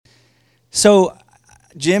So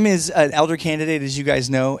Jim is an elder candidate, as you guys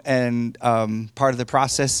know, and part of the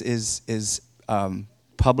process is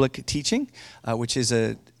public teaching, which is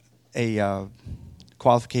a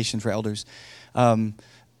qualification for elders.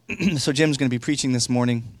 So Jim's going to be preaching this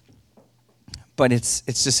morning, but it's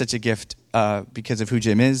just such a gift because of who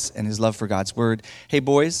Jim is and his love for God's word. Hey,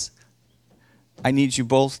 boys, I need you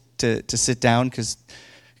both to sit down because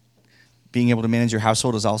being able to manage your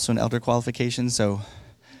household is also an elder qualification. So,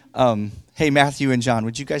 hey, Matthew and John,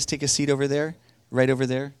 would you guys take a seat over there, right over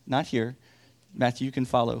there? Not here. Matthew, you can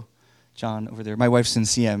follow John over there. My wife's in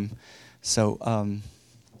CM, so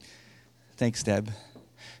thanks, Deb.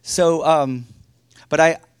 So,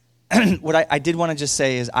 but what I did want to just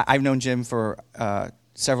say is I've known Jim for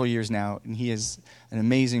several years now, and he is an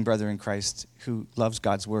amazing brother in Christ who loves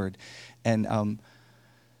God's word. And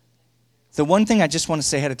the one thing I just want to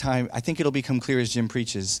say ahead of time, I think it'll become clear as Jim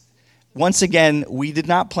preaches. Once again, we did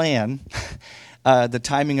not plan the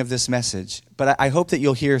timing of this message, but I hope that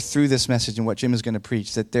you'll hear through this message and what Jim is going to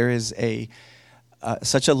preach that there is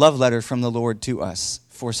such a love letter from the Lord to us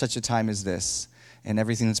for such a time as this and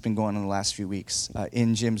everything that's been going on in the last few weeks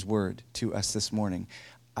in Jim's word to us this morning.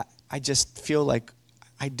 I just feel like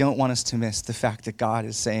I don't want us to miss the fact that God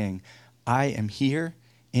is saying, I am here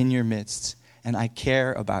in your midst, and I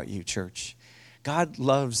care about you, church. God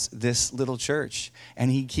loves this little church, and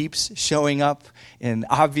he keeps showing up in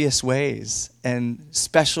obvious ways and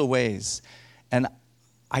special ways. And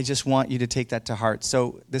I just want you to take that to heart.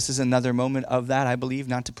 So this is another moment of that, I believe,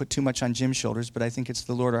 not to put too much on Jim's shoulders, but I think it's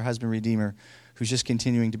the Lord, our husband, Redeemer, who's just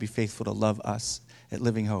continuing to be faithful to love us at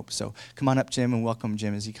Living Hope. So come on up, Jim, and welcome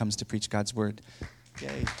Jim as he comes to preach God's word.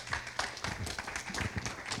 Yay.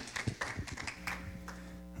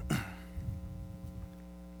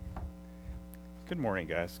 Good morning,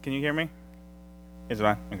 guys. Can you hear me? Is it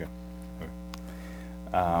on? Okay.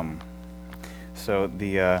 So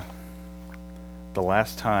the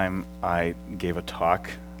last time I gave a talk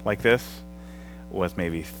like this was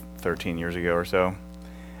maybe 13 years ago or so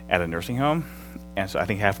at a nursing home, and so I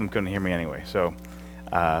think half of them couldn't hear me anyway. So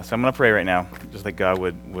I'm going to pray right now, just that God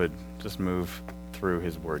would just move through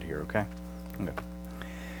His Word here. Okay.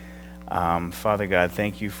 Father God,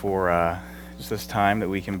 thank you for just this time that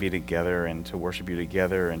we can be together and to worship you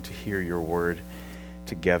together and to hear your word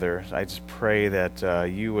together. I just pray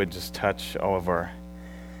that you would just touch all of our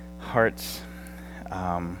hearts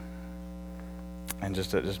and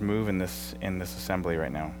just move in this assembly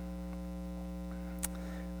right now.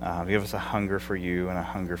 Give us a hunger for you and a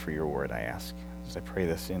hunger for your word, I ask. As I pray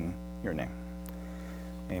this in your name.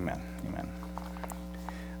 Amen. Amen.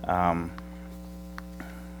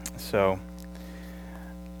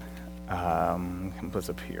 Let's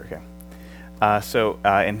up here. Okay.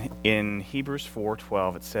 In Hebrews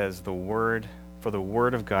 4:12 it says, the word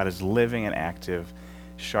of God is living and active,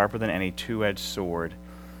 sharper than any two-edged sword,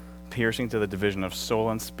 piercing to the division of soul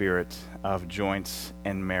and spirit, of joints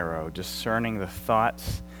and marrow, discerning the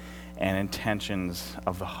thoughts and intentions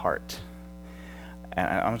of the heart. And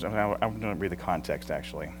I'm going to read the context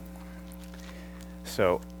actually.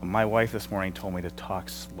 So my wife this morning told me to talk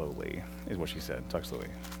slowly, is what she said. Talk slowly.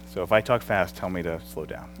 So if I talk fast, tell me to slow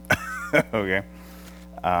down. Okay.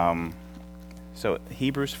 So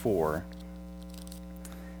Hebrews 4.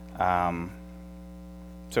 So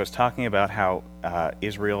it's talking about how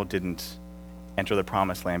Israel didn't enter the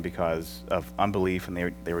promised land because of unbelief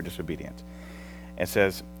and they were disobedient. It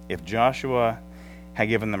says, if Joshua had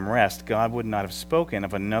given them rest, God would not have spoken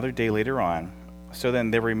of another day later on. So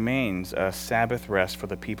then there remains a Sabbath rest for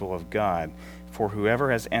the people of God. For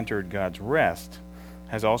whoever has entered God's rest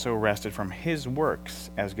has also rested from his works,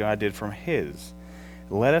 as God did from his.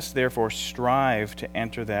 Let us therefore strive to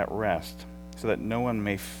enter that rest, so that no one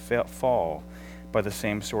may fall by the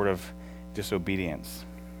same sort of disobedience.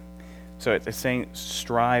 So it's saying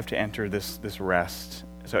strive to enter this rest.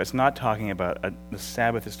 So it's not talking about, the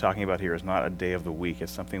Sabbath is talking about here is not a day of the week.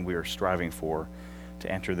 It's something we are striving for,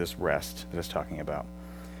 to enter this rest that it's talking about.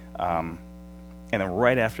 And then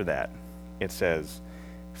right after that, it says,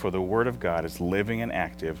 for the word of God is living and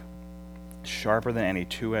active, sharper than any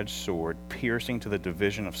two-edged sword, piercing to the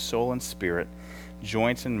division of soul and spirit,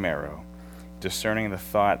 joints and marrow, discerning the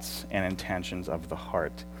thoughts and intentions of the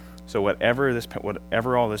heart. So whatever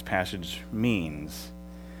all this passage means,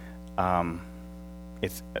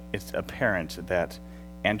 it's apparent that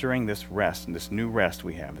entering this rest, and this new rest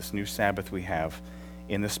we have, this new Sabbath we have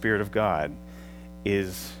in the Spirit of God,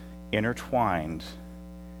 is intertwined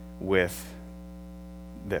with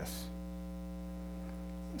this.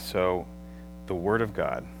 So, the Word of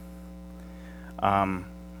God.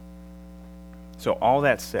 So all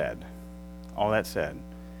that said,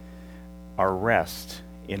 our rest,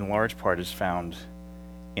 in large part, is found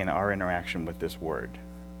in our interaction with this word.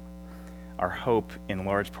 Our hope, in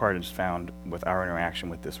large part, is found with our interaction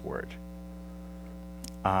with this word.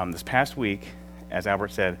 This past week, as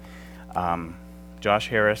Albert said, Josh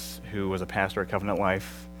Harris, who was a pastor at Covenant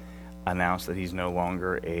Life, announced that he's no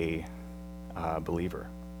longer a believer.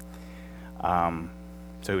 So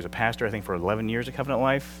he was a pastor, I think, for 11 years at Covenant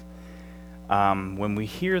Life. When we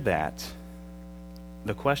hear that,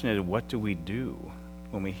 the question is, what do we do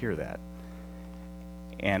when we hear that?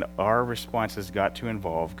 And our response has got to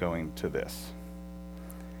involve going to this.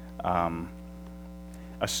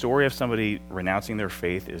 A story of somebody renouncing their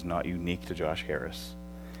faith is not unique to Josh Harris.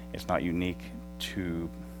 It's not unique to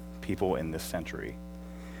people in this century.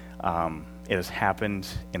 It has happened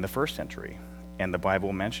in the first century, and the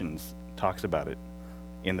Bible talks about it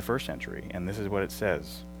in the first century, and this is what it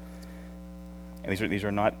says. And these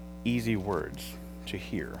are not easy words to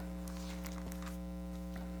hear.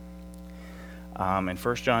 In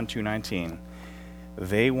 1 John 2:19,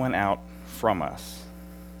 they went out from us,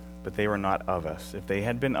 but they were not of us. If they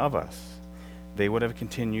had been of us, they would have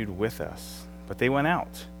continued with us. But they went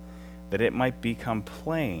out, that it might become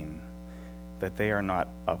plain that they are not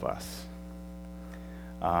of us.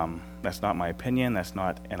 That's not my opinion. That's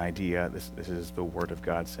not an idea. This is the Word of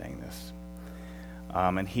God saying this.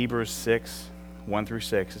 In Hebrews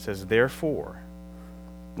 6:1-6, it says, "Therefore,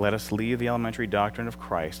 let us leave the elementary doctrine of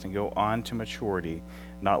Christ and go on to maturity,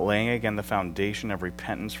 not laying again the foundation of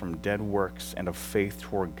repentance from dead works and of faith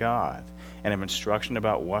toward God, and of instruction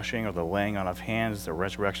about washing or the laying on of hands, the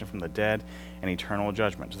resurrection from the dead, and eternal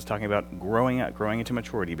judgment." So it's talking about growing into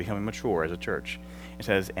maturity, becoming mature as a church. It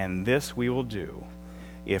says, "And this we will do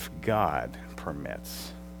if God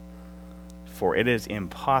permits. For it is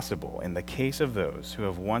impossible in the case of those who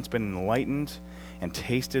have once been enlightened and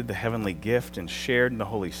tasted the heavenly gift and shared in the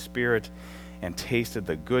Holy Spirit and tasted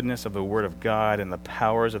the goodness of the Word of God and the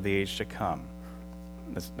powers of the age to come."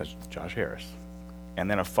 That's Josh Harris.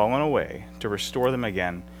 "And then have fallen away, to restore them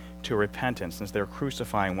again to repentance, since they're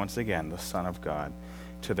crucifying once again the Son of God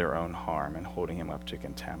to their own harm and holding him up to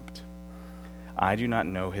contempt. I do not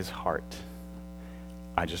know his heart.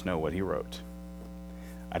 I just know what he wrote.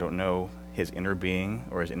 I don't know his inner being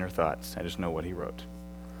or his inner thoughts. I just know what he wrote."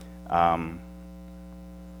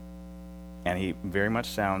 And he very much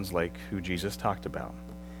sounds like who Jesus talked about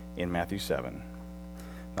in Matthew 7.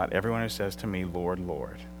 "Not everyone who says to me, 'Lord,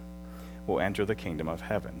 Lord,' will enter the kingdom of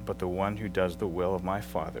heaven, but the one who does the will of my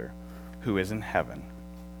Father who is in heaven.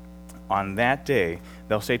 On that day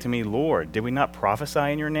they'll say to me, 'Lord, did we not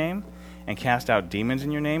prophesy in your name and cast out demons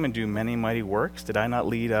in your name and do many mighty works? Did I not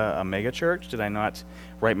lead a mega church? Did I not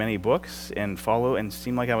write many books and follow and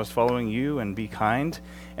seem like I was following you and be kind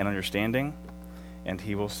and understanding?' And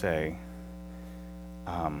he will say,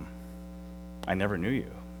 'I never knew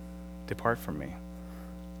you. Depart from me,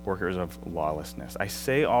 workers of lawlessness.'" I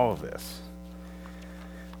say all of this.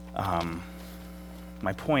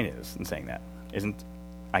 My point is, in saying that,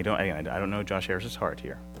 I don't know Josh Harris's heart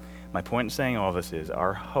here. My point in saying all of this is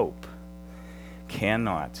our hope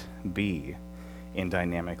cannot be in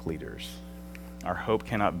dynamic leaders. Our hope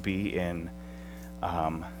cannot be in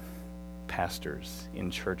pastors,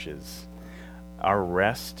 in churches. Our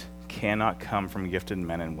rest cannot come from gifted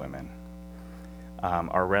men and women.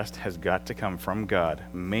 Our rest has got to come from God,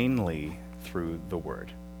 mainly through the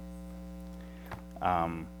Word.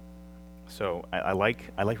 So I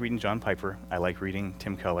like reading John Piper. I like reading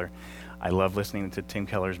Tim Keller. I love listening to Tim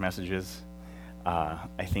Keller's messages.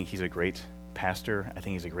 I think he's a great pastor. I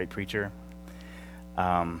think he's a great preacher.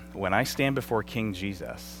 When I stand before King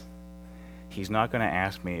Jesus, he's not going to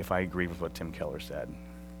ask me if I agree with what Tim Keller said,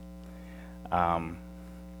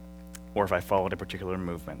 or if I followed a particular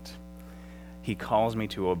movement. He calls me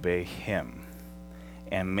to obey him,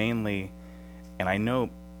 and I know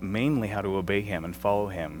mainly how to obey him and follow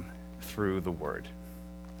him through the Word.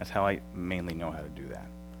 That's how I mainly know how to do that.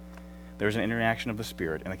 There's an interaction of the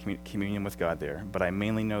Spirit and a communion with God there, but I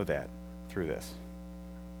mainly know that through this.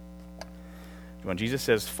 When Jesus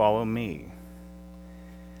says, "Follow me,"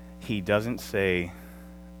 he doesn't say,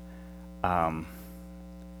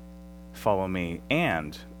 "Follow me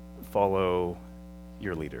and follow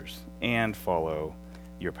your leaders and follow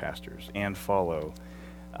your pastors and follow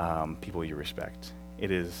people you respect."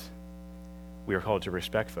 We are called to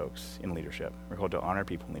respect folks in leadership. We're called to honor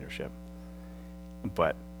people in leadership.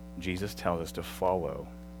 But Jesus tells us to follow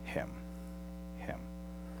him.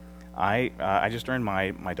 I just earned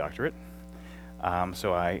my doctorate,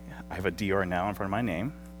 so I have a DR now in front of my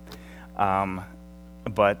name.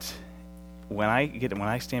 But when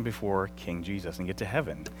I stand before King Jesus and get to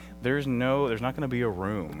heaven, there's not going to be a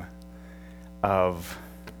room of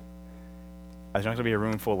there's not going to be a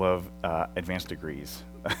room full of advanced degrees,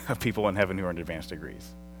 of people in heaven who earned advanced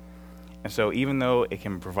degrees. And so even though it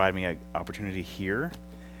can provide me an opportunity here,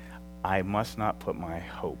 I must not put my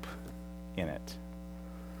hope in it.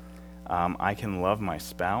 I can love my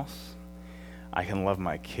spouse. I can love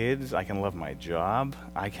my kids. I can love my job.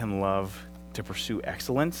 I can love to pursue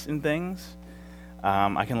excellence in things.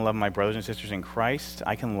 I can love my brothers and sisters in Christ.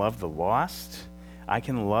 I can love the lost. I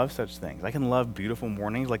can love such things. I can love beautiful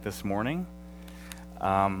mornings like this morning.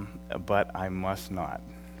 But I must not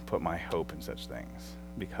put my hope in such things,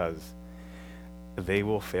 because they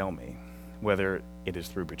will fail me, whether it is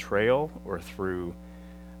through betrayal or through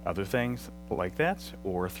other things like that,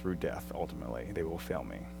 or through death. Ultimately, they will fail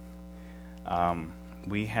me.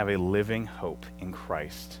 We have a living hope in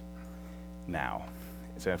Christ now.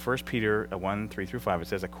 So 1 Peter 1, 3 through 5, it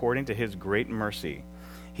says, according to his great mercy,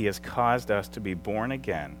 he has caused us to be born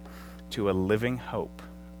again to a living hope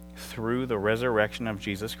through the resurrection of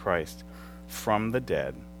Jesus Christ from the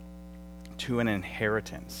dead, to an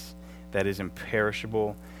inheritance that is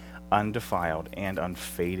imperishable, undefiled, and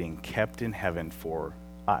unfading, kept in heaven for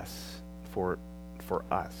us, for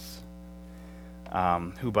us,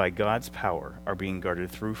 who by God's power are being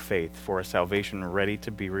guarded through faith for a salvation ready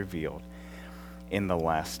to be revealed in the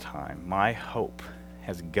last time. My hope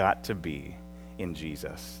has got to be in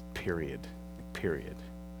Jesus, period.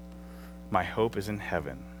 My hope is in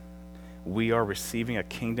heaven. We are receiving a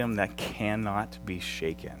kingdom that cannot be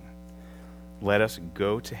shaken. Let us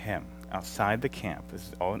go to him outside the camp. This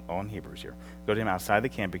is all in Hebrews here. Go to him outside the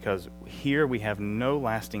camp, because here we have no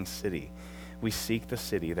lasting city. We seek the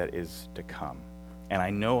city that is to come. And I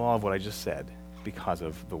know all of what I just said because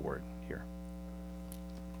of the word here.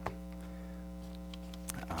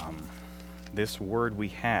 This word we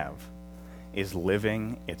have is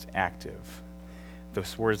living, it's active.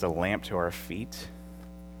 This word is a lamp to our feet.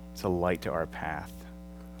 It's a light to our path.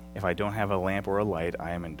 If I don't have a lamp or a light,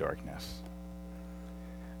 I am in darkness.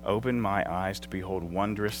 Open my eyes to behold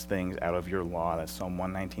wondrous things out of your law. That's Psalm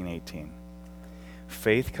 119:18.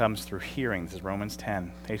 Faith comes through hearing. This is Romans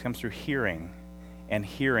 10. Faith comes through hearing, and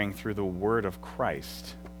hearing through the word of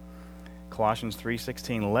Christ. Colossians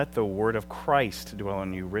 3:16, let the word of Christ dwell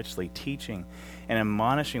in you richly, teaching and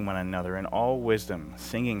admonishing one another in all wisdom,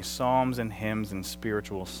 singing psalms and hymns and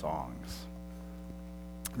spiritual songs.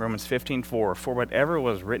 Romans 15:4, for whatever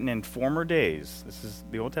was written in former days, this is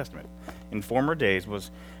the Old Testament, in former days was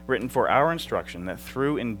written for our instruction, that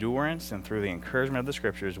through endurance and through the encouragement of the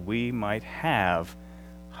Scriptures we might have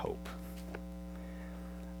hope.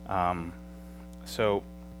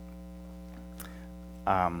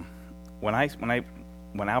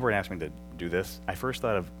 When Albert asked me to do this, I first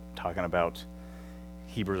thought of talking about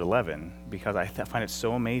Hebrews 11, because I find it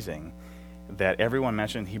so amazing that everyone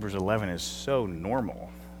mentioned Hebrews 11 is so normal,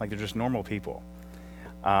 like they're just normal people.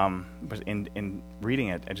 But in reading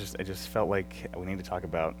it, I just felt like we need to talk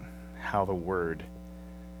about how the word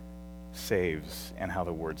saves and how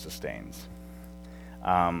the word sustains.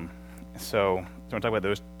 So I'm going to talk about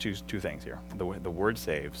those two things here: the word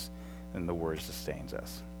saves and the word sustains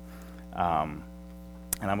us.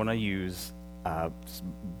 And I'm going to use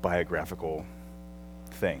biographical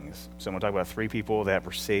things. So I'm going to talk about 3 people that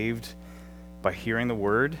were saved by hearing the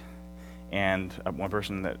word, and one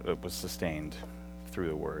person that was sustained through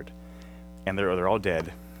the word. And they're all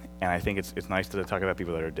dead. And I think it's nice to talk about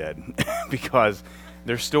people that are dead because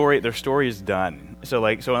their story is done. So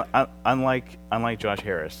unlike Josh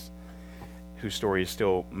Harris, whose story is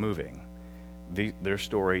still moving, their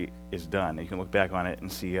story is done. You can look back on it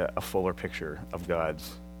and see a fuller picture of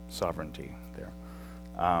God's sovereignty there.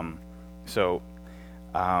 So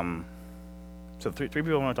 3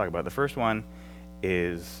 people I want to talk about. The first one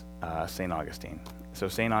is St. Augustine. So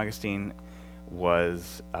St. Augustine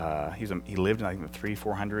was he lived in I think the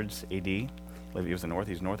 300-400s AD. He was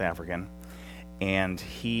he's North African, and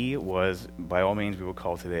he was, by all means we would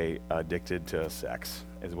call today, addicted to sex,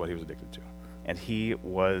 is what he was addicted to. And he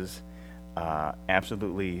was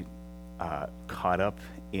absolutely caught up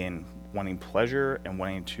in wanting pleasure and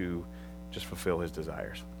wanting to just fulfill his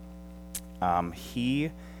desires.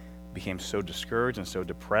 He became so discouraged and so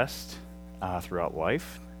depressed throughout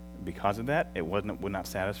life because of that. It would not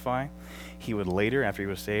satisfy. He would later, after he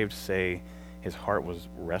was saved, say his heart was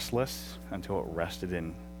restless until it rested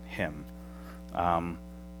in him.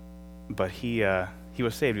 But he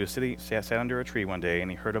was saved. He sat under a tree one day, and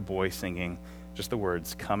he heard a boy singing just the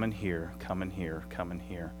words, "Come and hear, come and hear, come and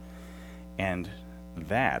hear." And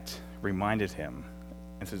that reminded him,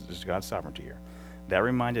 this is God's sovereignty here, that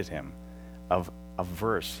reminded him of a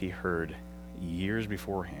verse he heard years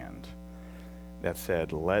beforehand that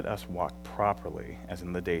said, "Let us walk properly as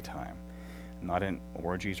in the daytime, not in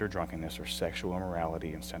orgies or drunkenness or sexual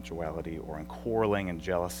immorality and sensuality or in quarreling and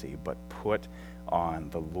jealousy, but put on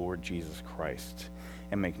the Lord Jesus Christ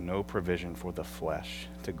and make no provision for the flesh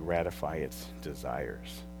to gratify its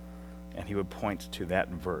desires." And he would point to that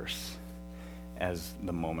verse as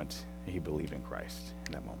the moment he believed in Christ,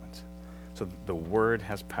 in that moment. So the word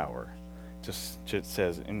has power. It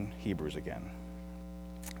says in Hebrews again.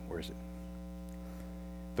 Where is it?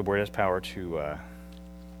 The word has power to,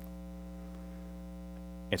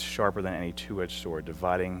 it's sharper than any two-edged sword,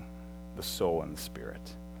 dividing the soul and the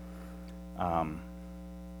spirit.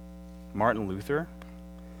 Martin Luther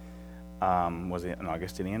was an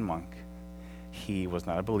Augustinian monk. He was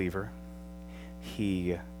not a believer.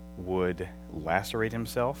 He would lacerate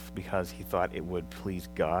himself because he thought it would please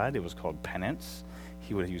God. It was called penance.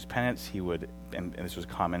 He would use penance. He would, and this was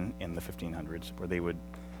common in the 1500s, where they would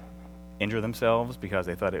injure themselves because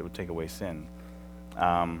they thought it would take away sin.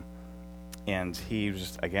 And he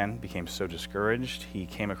just, again, became so discouraged. He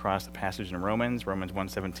came across the passage in Romans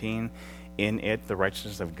 1:17. In it, the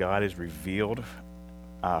righteousness of God is revealed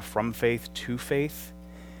from faith to faith,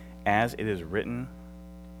 as it is written,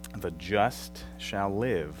 "The just shall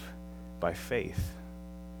live by faith."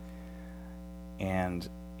 And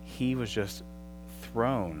he was just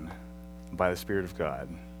thrown by the Spirit of God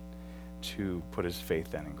to put his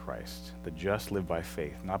faith then in Christ. The just live by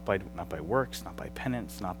faith, not by works, not by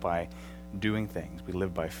penance, not by doing things. We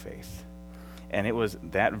live by faith. And it was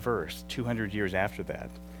that verse, 200 years after that,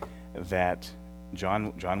 that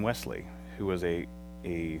John Wesley, who was a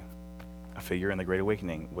figure in the Great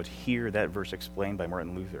Awakening, would hear that verse explained by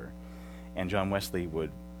Martin Luther, and John Wesley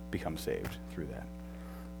would become saved through that.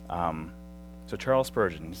 So Charles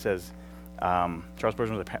Spurgeon says, Charles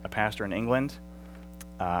Spurgeon was a pastor in England.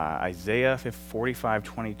 Isaiah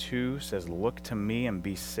 45:22 says, "Look to me and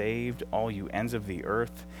be saved, all you ends of the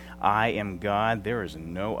earth. I am God, there is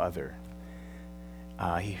no other."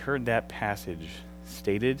 He heard that passage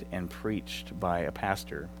stated and preached by a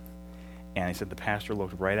pastor, and he said the pastor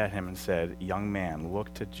looked right at him and said, "Young man,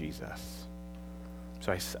 look to Jesus."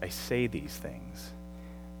 So I say these things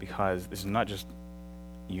because this is not just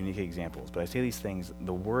unique examples, but I say these things,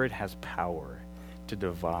 the word has power to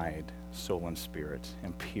divide soul and spirit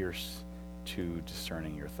and pierce to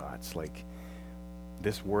discerning your thoughts. Like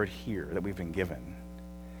this word here that we've been given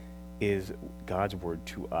is God's word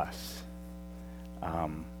to us.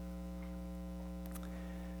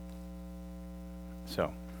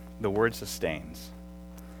 So the word sustains.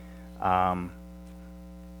 Again,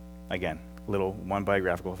 little one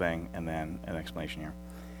biographical thing and then an explanation here.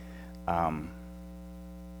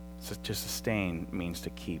 So to sustain means to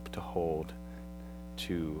keep, to hold,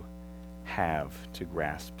 to have, to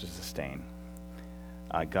grasp, to sustain.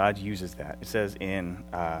 God uses that. It says in,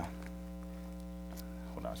 hold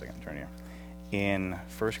on a second, turn here. In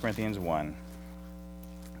 1 Corinthians 1,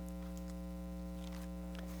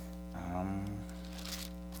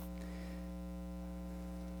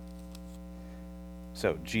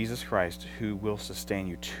 so Jesus Christ, who will sustain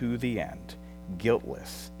you to the end,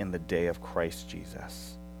 guiltless in the day of Christ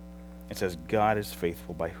Jesus. It says, God is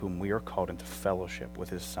faithful, by whom we are called into fellowship with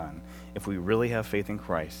his Son. If we really have faith in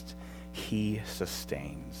Christ, he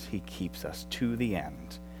sustains. He keeps us to the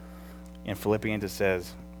end. In Philippians it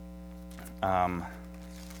says, I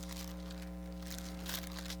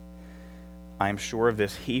am sure of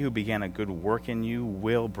this, he who began a good work in you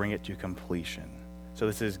will bring it to completion. So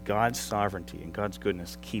this is God's sovereignty and God's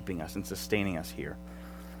goodness keeping us and sustaining us here.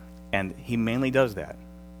 And he mainly does that.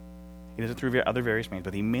 He does it through other various means,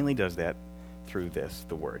 but he mainly does that through this,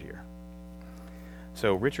 the word here.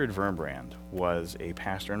 So Richard Wurmbrand was a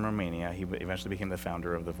pastor in Romania. He eventually became the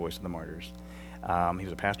founder of the Voice of the Martyrs. He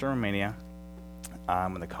was a pastor in Romania.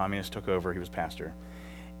 When the communists took over, he was pastor.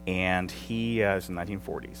 And he, it's in the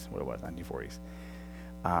 1940s.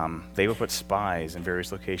 They would put spies in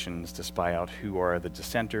various locations to spy out who are the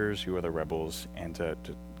dissenters, who are the rebels, and to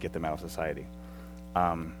get them out of society.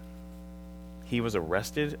 He was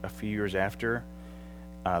arrested a few years after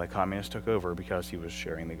the communists took over because he was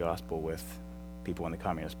sharing the gospel with people in the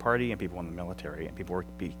Communist Party and people in the military, and people were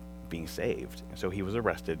being saved. And so he was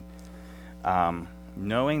arrested.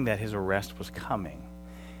 Knowing that his arrest was coming,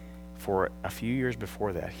 for a few years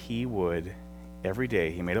before that, he would, every day,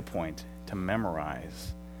 he made a point to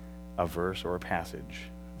memorize a verse or a passage.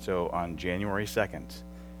 So on January 2nd,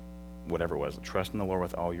 whatever it was, trust in the Lord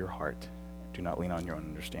with all your heart. Do not lean on your own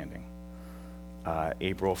understanding.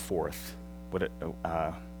 April 4th,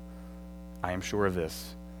 I am sure of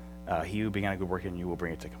this, he who began a good work in you will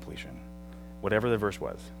bring it to completion. whatever the verse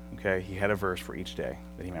was. Okay, he had a verse for each day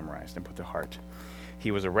that he memorized and put to heart.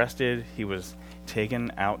 He was arrested. He was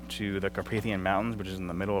taken out to the Carpathian Mountains, which is in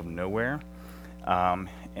the middle of nowhere,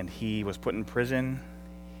 and he was put in prison.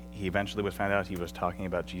 He eventually was found out he was talking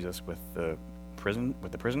about Jesus with the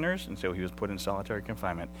prisoners, and so he was put in solitary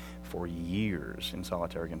confinement for years in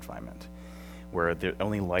solitary confinement, where the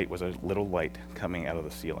only light was a little light coming out of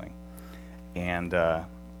the ceiling. And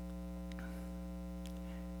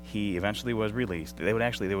he eventually was released. They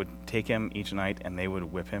would take him each night and they would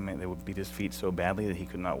whip him and they would beat his feet so badly that he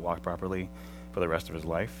could not walk properly for the rest of his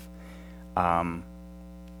life.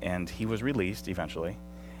 And he was released eventually,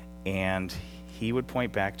 and he would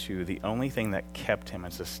point back to the only thing that kept him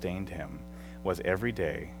and sustained him was every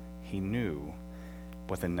day he knew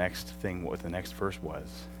what the next verse was,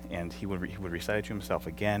 and he would recite it to himself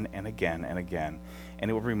again and again and again,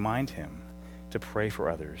 and it would remind him to pray for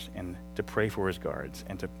others and to pray for his guards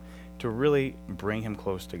and to really bring him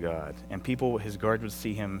close to God. And his guards would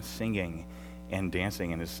see him singing and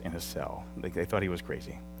dancing in his cell. They thought he was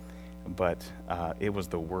crazy, but it was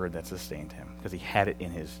the word that sustained him because he had it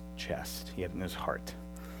in his chest, he had it in his heart.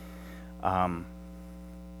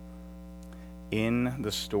 In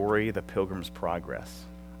the story, The Pilgrim's Progress,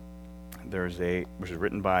 which is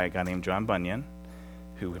written by a guy named John Bunyan,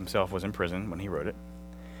 who himself was in prison when he wrote it.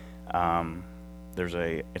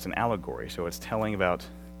 It's an allegory, so it's telling about,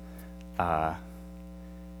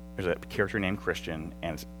 there's a character named Christian,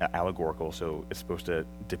 and it's allegorical, so it's supposed to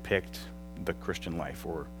depict the Christian life,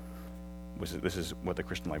 or this is what the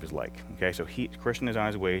Christian life is like. Okay, so Christian is on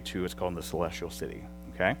his way to, it's called the Celestial City.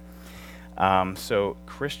 Okay, so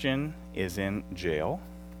Christian is in jail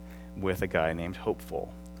with a guy named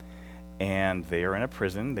Hopeful, and they are in a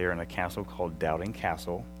prison. They are in a castle called Doubting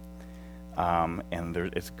Castle, and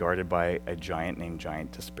it's guarded by a giant named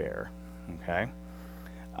Giant Despair. Okay,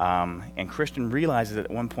 and Christian realizes at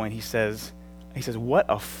one point, he says, "What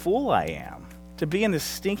a fool I am to be in this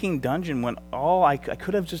stinking dungeon when I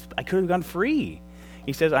could have gone free."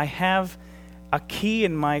 He says, "I have a key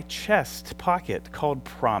in my chest pocket called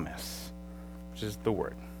promise," which is the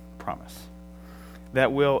word promise,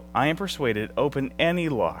 "that will, I am persuaded, open any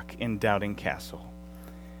lock in Doubting Castle."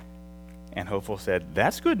 And Hopeful said,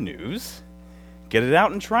 "That's good news. Get it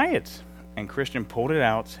out and try it." And Christian pulled it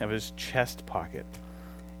out of his chest pocket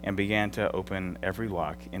and began to open every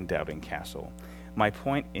lock in Doubting Castle. My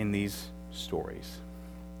point in these stories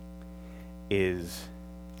is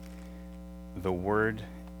the word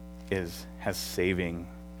has saving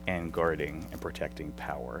and guarding and protecting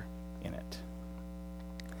power in it.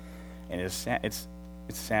 And it's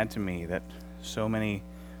sad to me that so many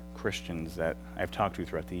Christians that I've talked to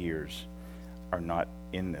throughout the years are not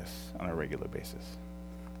in this on a regular basis.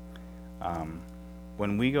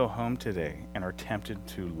 When we go home today and are tempted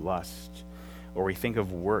to lust, or we think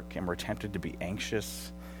of work and we're tempted to be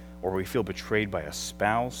anxious, or we feel betrayed by a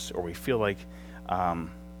spouse, or we feel like,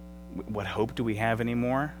 what hope do we have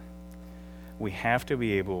anymore? We have to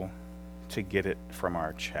be able to get it from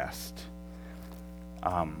our chest.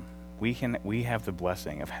 We have the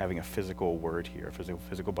blessing of having a physical word here, a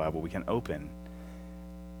physical Bible we can open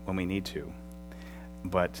when we need to.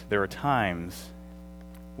 But there are times,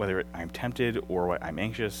 whether I'm tempted or I'm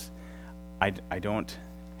anxious, I don't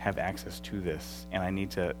have access to this, and I need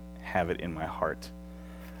to have it in my heart.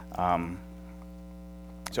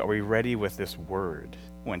 So are we ready with this word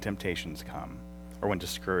when temptations come or when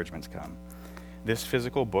discouragements come? This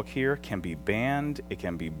physical book here can be banned, it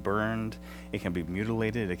can be burned, it can be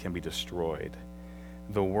mutilated, it can be destroyed.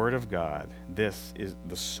 The Word of God, this is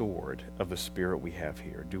the sword of the Spirit we have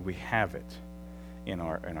here. Do we have it in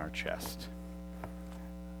our chest?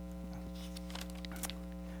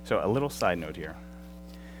 So a little side note here.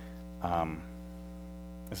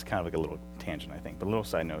 This is kind of like a little tangent, I think, but a little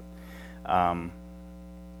side note.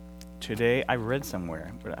 Today, I read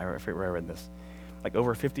somewhere, I forget where I read this, like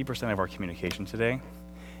over 50% of our communication today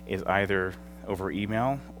is either over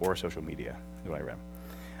email or social media, is what I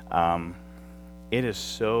read. It is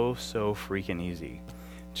so freaking easy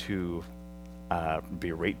to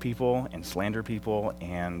berate people and slander people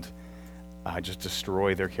and just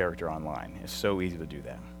destroy their character online. It's so easy to do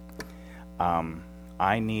that.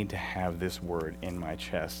 I need to have this word in my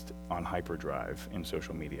chest on hyperdrive in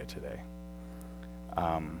social media today.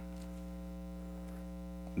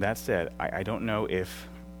 That said, I don't know if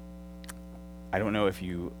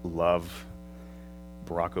you love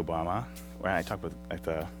Barack Obama. I talked with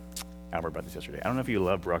Albert about this yesterday. I don't know if you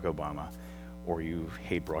love Barack Obama or you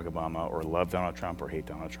hate Barack Obama or love Donald Trump or hate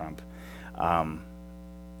Donald Trump.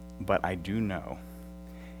 But I do know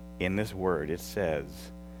in this word it says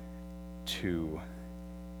to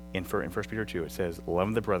in 1 Peter 2, it says,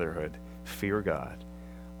 love the brotherhood, fear God,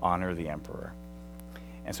 honor the emperor.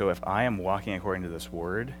 And so if I am walking according to this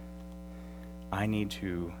word, I need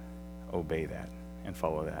to obey that and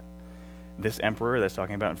follow that. This emperor that's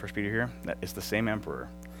talking about in 1 Peter here, that is the same emperor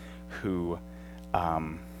who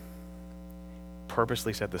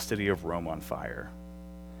purposely set the city of Rome on fire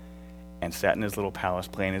and sat in his little palace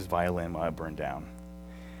playing his violin while it burned down,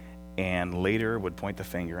 and later would point the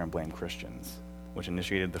finger and blame Christians, which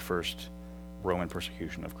initiated the first Roman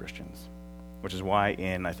persecution of Christians. Which is why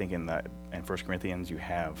in 1 Corinthians you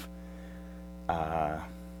have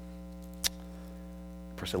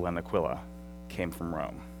Priscilla and Aquila came from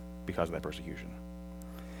Rome because of that persecution.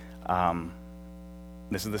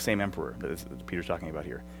 This is the same emperor that Peter's talking about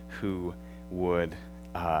here, who would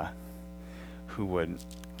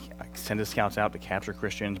send his scouts out to capture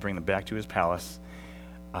Christians, bring them back to his palace,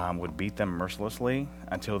 would beat them mercilessly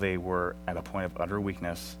until they were at a point of utter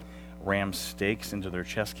weakness, ram stakes into their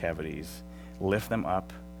chest cavities, lift them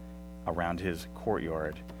up around his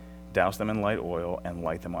courtyard, douse them in light oil, and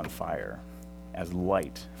light them on fire as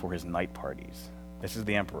light for his night parties. This is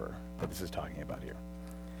the emperor that this is talking about here.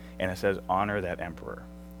 And it says, honor that emperor.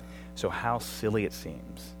 So how silly it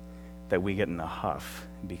seems that we get in a huff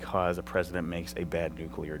because a president makes a bad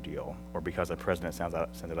nuclear deal, or because a president sends out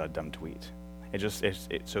a dumb tweet.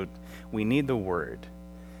 So we need the word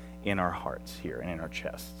in our hearts here and in our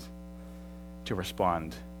chests to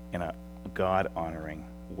respond in a God-honoring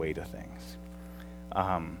way to things.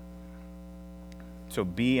 So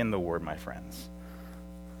be in the word, my friends,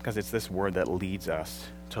 because it's this word that leads us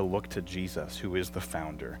to look to Jesus, who is the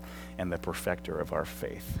founder and the perfecter of our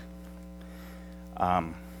faith.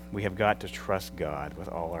 We have got to trust God with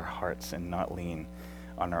all our hearts and not lean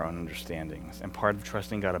on our own understandings. And part of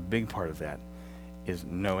trusting God, a big part of that, is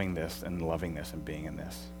knowing this and loving this and being in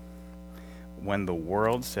this. When the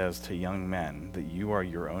world says to young men that you are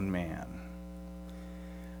your own man,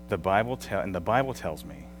 the Bible tells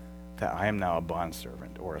me that I am now a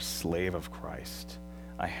bondservant or a slave of Christ.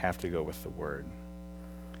 I have to go with the word.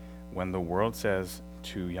 When the world says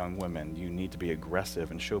to young women, you need to be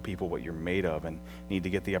aggressive and show people what you're made of and need to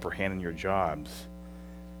get the upper hand in your jobs,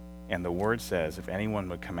 and the word says, if anyone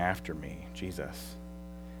would come after me, Jesus,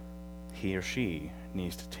 he or she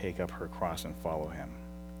needs to take up her cross and follow him.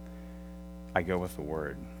 I go with the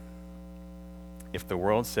word. If the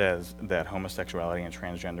world says that homosexuality and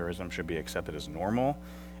transgenderism should be accepted as normal,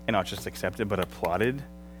 and not just accepted but applauded,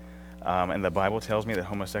 and the Bible tells me that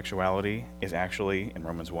homosexuality is actually, in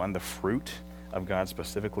Romans 1, the fruit of God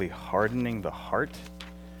specifically hardening the heart,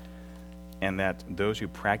 and that those who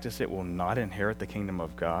practice it will not inherit the kingdom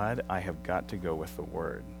of God, I have got to go with the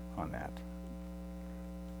word on that.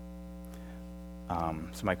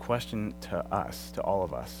 So my question to us, to all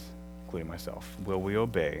of us, including myself, will we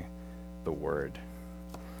obey the word?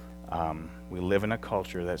 We live in a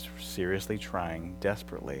culture that's seriously trying,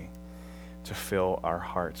 desperately, to fill our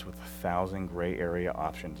hearts with 1,000 gray area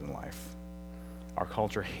options in life. Our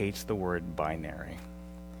culture hates the word binary.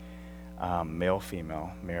 Male,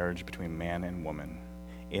 female, marriage between man and woman.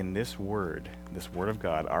 In this word of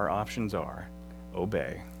God, our options are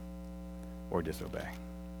obey or disobey.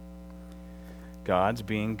 God's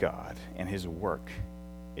being God, and his work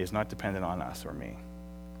is not dependent on us or me.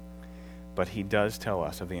 But he does tell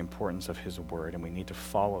us of the importance of his word, and we need to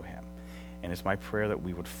follow him. And it's my prayer that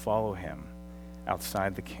we would follow him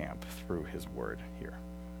outside the camp through his word here.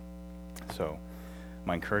 So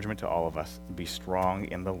my encouragement to all of us, be strong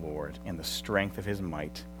in the Lord, in the strength of his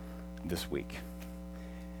might this week,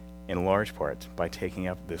 in large part by taking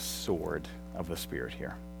up this sword of the Spirit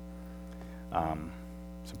here.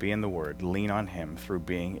 So be in the word, lean on him through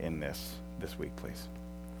being in this week, please.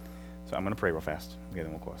 So I'm going to pray real fast, okay,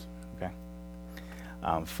 then we'll close, okay?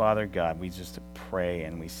 Father God, we just pray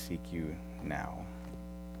and we seek you now.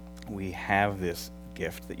 We have this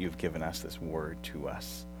gift that you've given us, this word to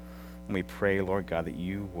us. And we pray, Lord God, that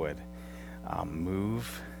you would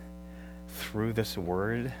move through this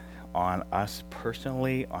word on us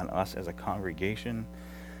personally, on us as a congregation,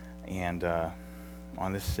 and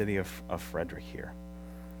on this city of Frederick here.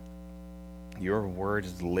 Your word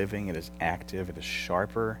is living, it is active, it is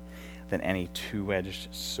sharper than any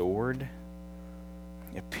two-edged sword.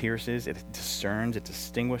 It pierces, it discerns, it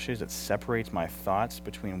distinguishes, it separates my thoughts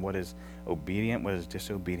between what is obedient, what is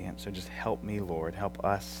disobedient. So just help me, Lord, help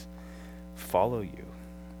us follow you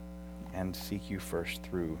and seek you first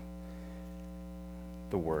through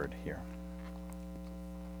the word here.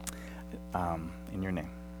 In your name,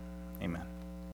 amen.